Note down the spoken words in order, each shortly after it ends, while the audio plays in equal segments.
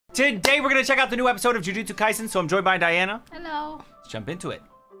Today we're gonna check out the new episode of Jujutsu Kaisen, so I'm joined by Diana. Hello. Let's jump into it.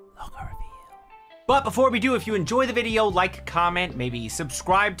 Logo reveal. But before we do, if you enjoy the video, like, comment, maybe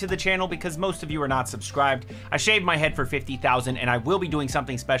subscribe to the channel because most of you are not subscribed. I shaved my head for 50,000 and I will be doing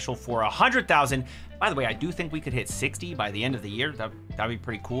something special for 100,000. By the way, I do think we could hit 60 by the end of the year. That'd be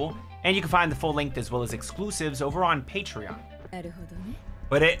pretty cool. And you can find the full length as well as exclusives over on Patreon.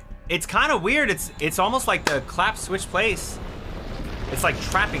 But it's kind of weird. It's almost like the clap switch place. It's like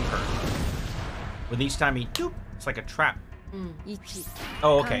trapping her. With each time he doop, it's like a trap.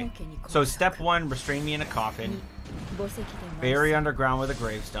 Oh, okay. So step 1, restrain me in a coffin. Bury underground with a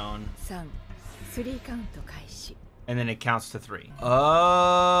gravestone. And then it counts to 3.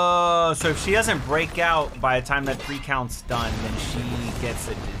 Oh, so if she doesn't break out by the time that 3 counts done, then she gets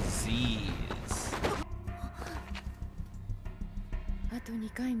a disease.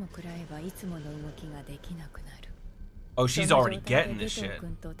 Oh, she's already getting this shit.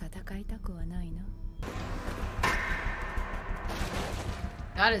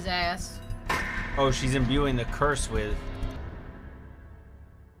 Got his ass. Oh, she's imbuing the curse with...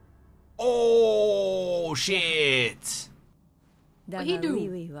 Oh, shit! What'd he do?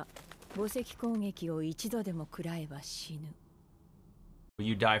 Will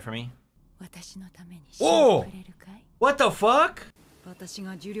you die for me? Oh! What the fuck?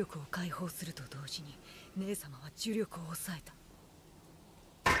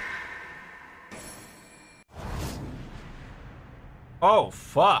 Oh,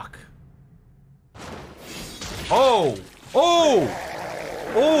 fuck. Oh! Oh!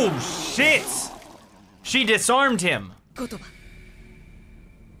 Oh, shit! She disarmed him.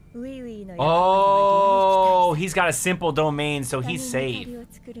 Oh, he's got a simple domain, so he's safe. And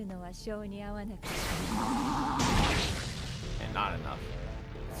not enough.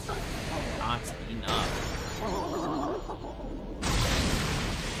 Not enough.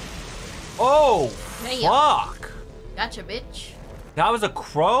 Oh, fuck! Gotcha, bitch. That was a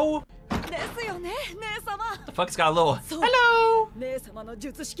crow? The fuck's got a little... Hello!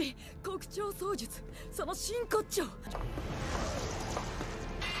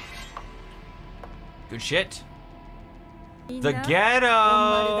 Good shit. The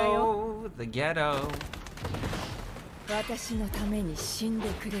ghetto! The ghetto. That's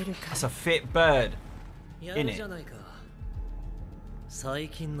a fit bird. In it.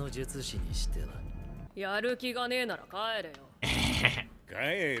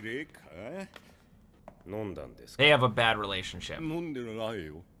 They have a bad relationship.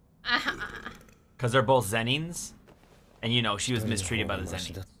 Because they're both Zenins. And you know, she was mistreated by the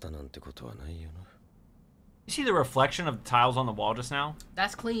Zenins. You see the reflection of the tiles on the wall just now?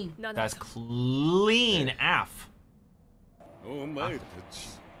 That's clean. That's clean AF.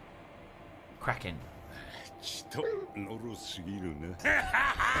 Kraken.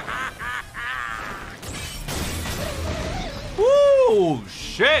 Ooh,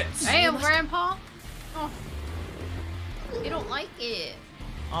 shit! Damn, Grandpa. Oh. You don't like it.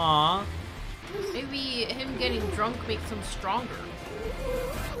 Aww. Maybe him getting drunk makes him stronger.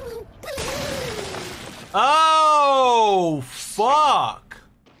 Oh, fuck!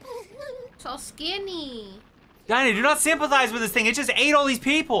 So skinny. Diana, do not sympathize with this thing. It just ate all these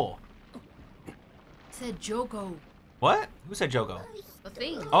people. It said Jogo. What? Who said Jogo? The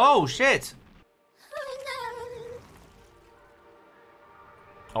thing. Oh, shit.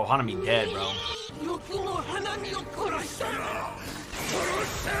 Oh, Hanami dead, bro.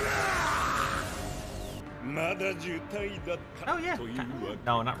 Oh, yeah.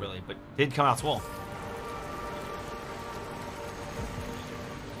 No, not really, but did come out swole.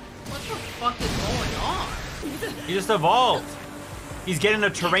 What the fuck is going on? He just evolved. He's getting a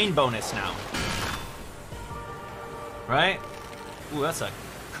terrain bonus now. Right? Ooh, that's a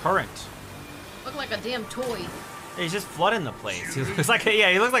current. Look like a damn toy. He's just flooding the place. He looks like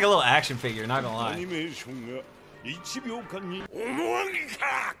he looks like a little action figure, not gonna lie.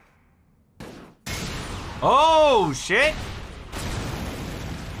 Oh shit!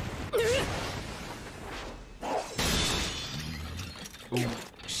 Ooh,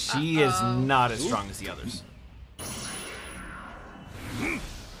 she is not as strong as the others.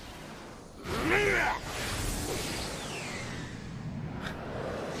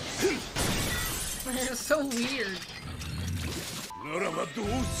 It's so weird.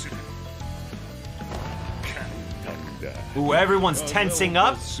 Ooh, everyone's tensing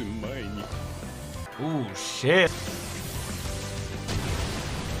up. Ooh, shit.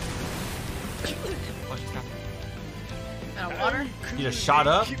 Out of water? He just shot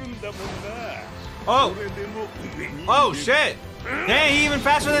up. Oh! Oh, shit! Dang, he even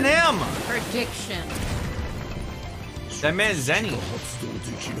faster than him! Prediction. That man Zenny.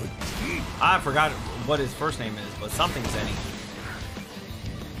 I forgot what his first name is, but something Zenny.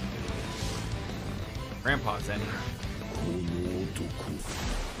 Grandpa Zenny.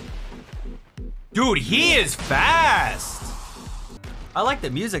 Dude, he is fast! I like the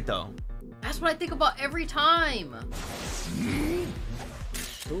music though. That's what I think about every time.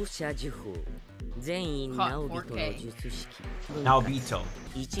 Naobito.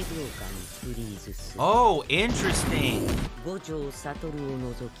 Oh, interesting.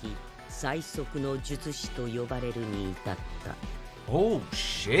 Oh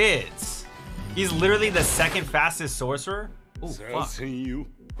shit. He's literally the second fastest sorcerer? Oh fuck.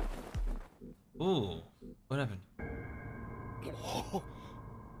 Ooh, what happened?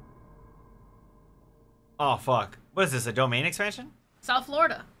 Oh fuck. What is this, a domain expansion? South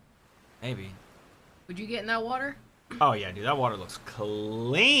Florida. Maybe. Would you get in that water? Oh yeah, dude, that water looks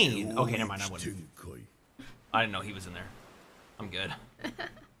clean. Okay, never mind, I wouldn't. I didn't know he was in there. I'm good. What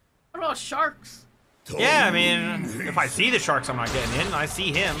about sharks? Yeah, I mean, if I see the sharks, I'm not getting in. I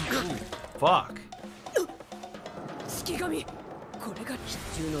see him. Ooh, fuck.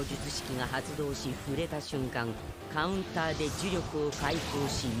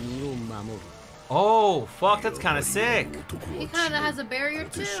 Oh, fuck, that's kind of sick. He kind of has a barrier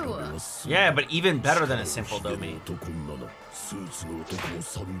too. Yeah, but even better than a simple domain.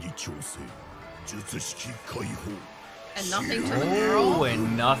 And nothing to the girl. Oh,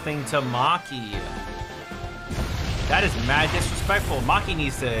 and nothing to Maki. That is mad disrespectful. Maki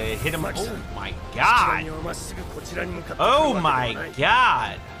needs to hit him. Oh my god. Oh my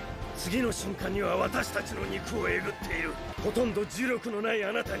god.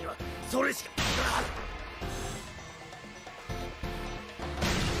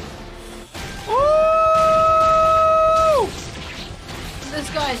 Woo! This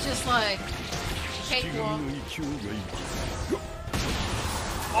guy's just like cakewalk.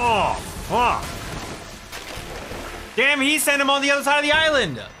 Oh fuck. Damn, he sent him on the other side of the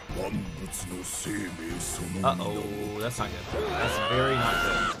island. Uh-oh, that's not good. That's very not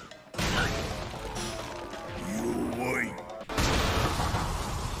good.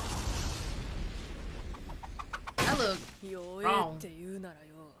 That look wrong.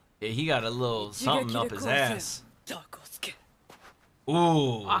 Yeah, he got a little something up his ass.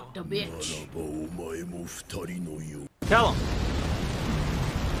 Ooh. Octa bitch. Tell him.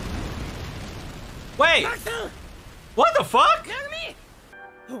 Wait. What the fuck?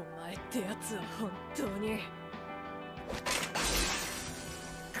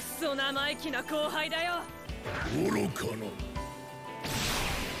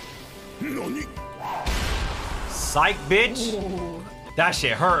 Psych, bitch. Ooh. That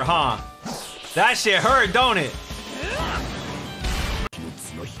shit hurt, huh? That shit hurt, don't it?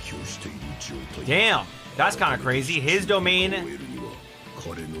 Damn, that's kind of crazy. His domain.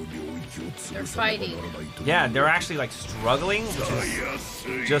 They're fighting. Yeah, they're actually like struggling, which is,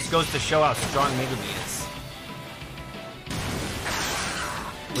 just goes to show how strong Megumi is.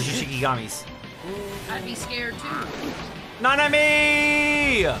 Where's your Shikigamis? I'd be scared too.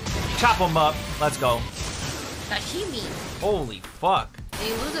 Nanami! Chop him up. Let's go. Sashimi. Holy fuck. Did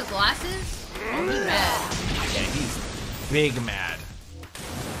he lose his glasses? Oh, he's mad. Yeah, he's big mad.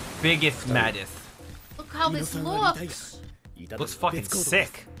 Biggest maddest. Look how this looks. Looks fucking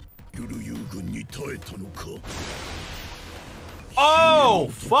sick. Oh,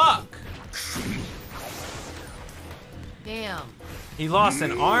 fuck! Damn. He lost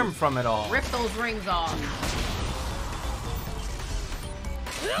an arm from it all. Rip those rings off.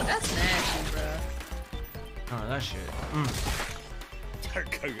 That's nasty, bro. Oh, that shit.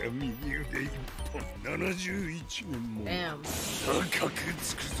 Damn.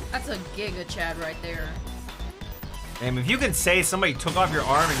 That's a giga Chad right there. Damn, if you can say somebody took off your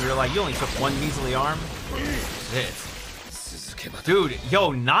arm and you're like, you only took one measly arm. This. Dude,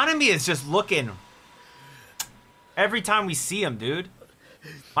 yo, Nanami is just looking. Every time we see him, dude.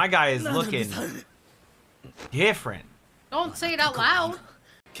 My guy is looking different. Don't say it out loud.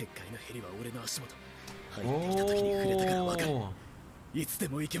 Oh.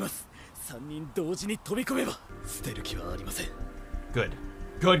 Good.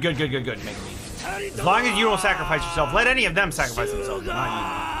 Good. Make me. As long as you don't sacrifice yourself, let any of them sacrifice themselves, but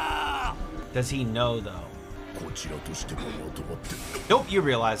not you. Does he know, though? Nope, you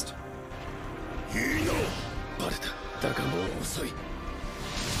realized.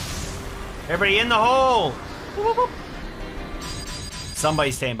 Everybody in the hole!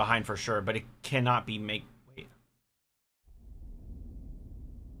 Somebody's staying behind for sure, but it cannot be wait.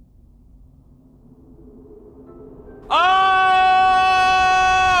 Oh!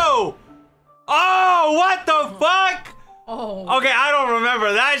 Oh, what the fuck? Oh. Okay, I don't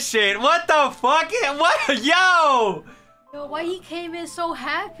remember that shit. What the fuck? What? Yo! Yo, why he came in so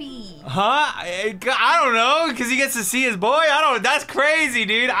happy? Huh? I don't know, because he gets to see his boy? That's crazy,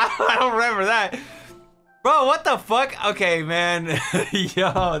 dude. I don't remember that. Bro, what the fuck? Okay, man.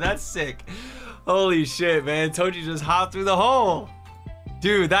 Yo, that's sick. Holy shit, man. Toji just hopped through the hole.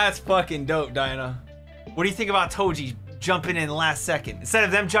 Dude, that's fucking dope, Diana. What do you think about Toji jumping in last second? Instead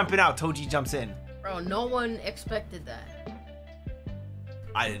of them jumping out, Toji jumps in. Bro, no one expected that.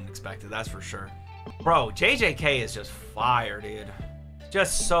 I didn't expect it, that's for sure. Bro, JJK is just fire, dude.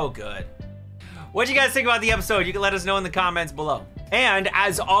 Just so good. What do you guys think about the episode? You can let us know in the comments below. And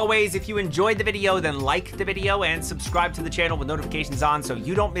as always, if you enjoyed the video, then like the video and subscribe to the channel with notifications on so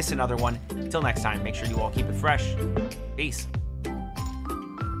you don't miss another one. Until next time, make sure you all keep it fresh. Peace.